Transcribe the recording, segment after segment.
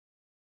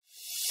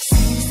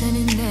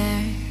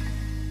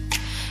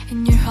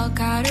and your hot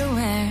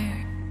outerwear,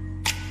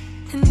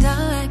 and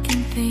all I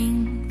can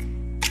think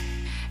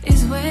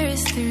is where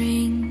is the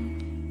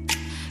ring?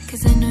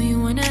 'Cause I know you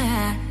wanna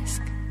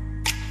ask,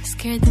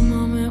 scared the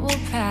moment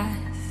will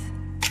pass.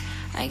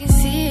 I can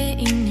see it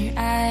in your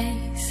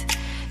eyes,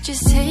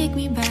 just take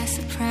me by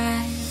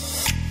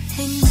surprise.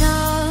 And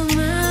all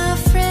my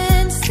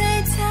friends, they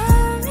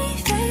tell me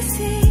they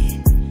see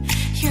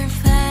you're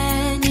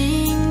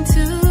planning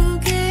to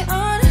get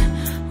on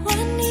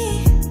one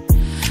knee,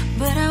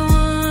 but I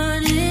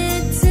want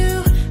it to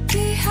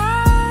be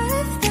out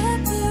of the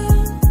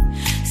blue.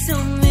 So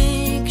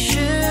make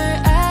sure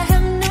I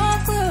have no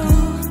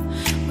clue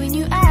when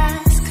you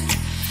ask,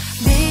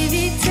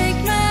 baby, take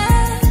my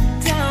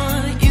hand down.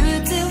 You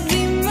to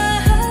be my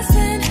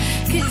husband,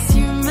 'cause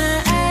you're my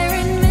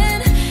Iron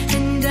Man,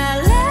 and I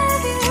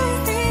love you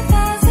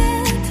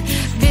 3000.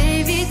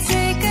 Baby,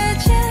 take a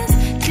chance,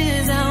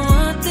 'cause I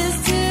want this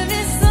to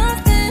be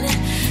something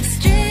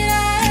straight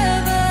out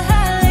of a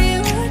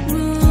Hollywood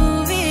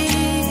movie.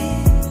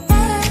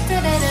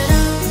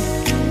 Ba-da-da-da-da-da.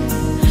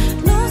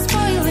 No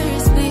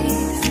spoilers,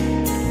 please.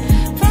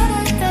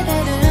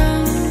 Ba-da-da-da-da-da.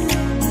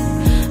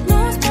 No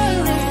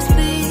spoilers,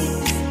 please.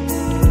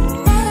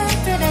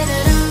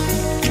 Ba-da-da-da-da-da.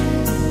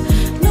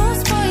 No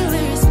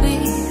spoilers,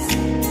 please.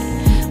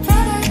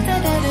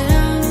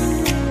 Ba-da-da-da-da-da.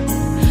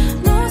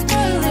 No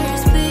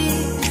spoilers,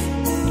 please.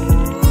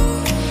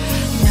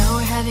 Now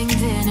we're having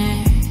dinner,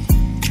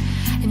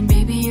 and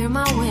baby, you're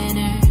my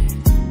winner.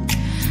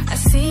 I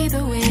see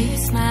the way you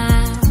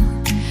smile.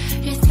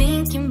 You're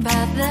thinking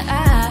about the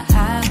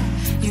aisle.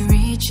 You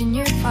reach in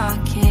your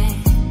pocket,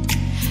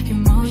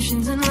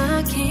 emotions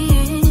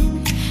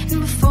unlocking. And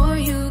before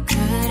you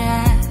could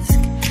ask,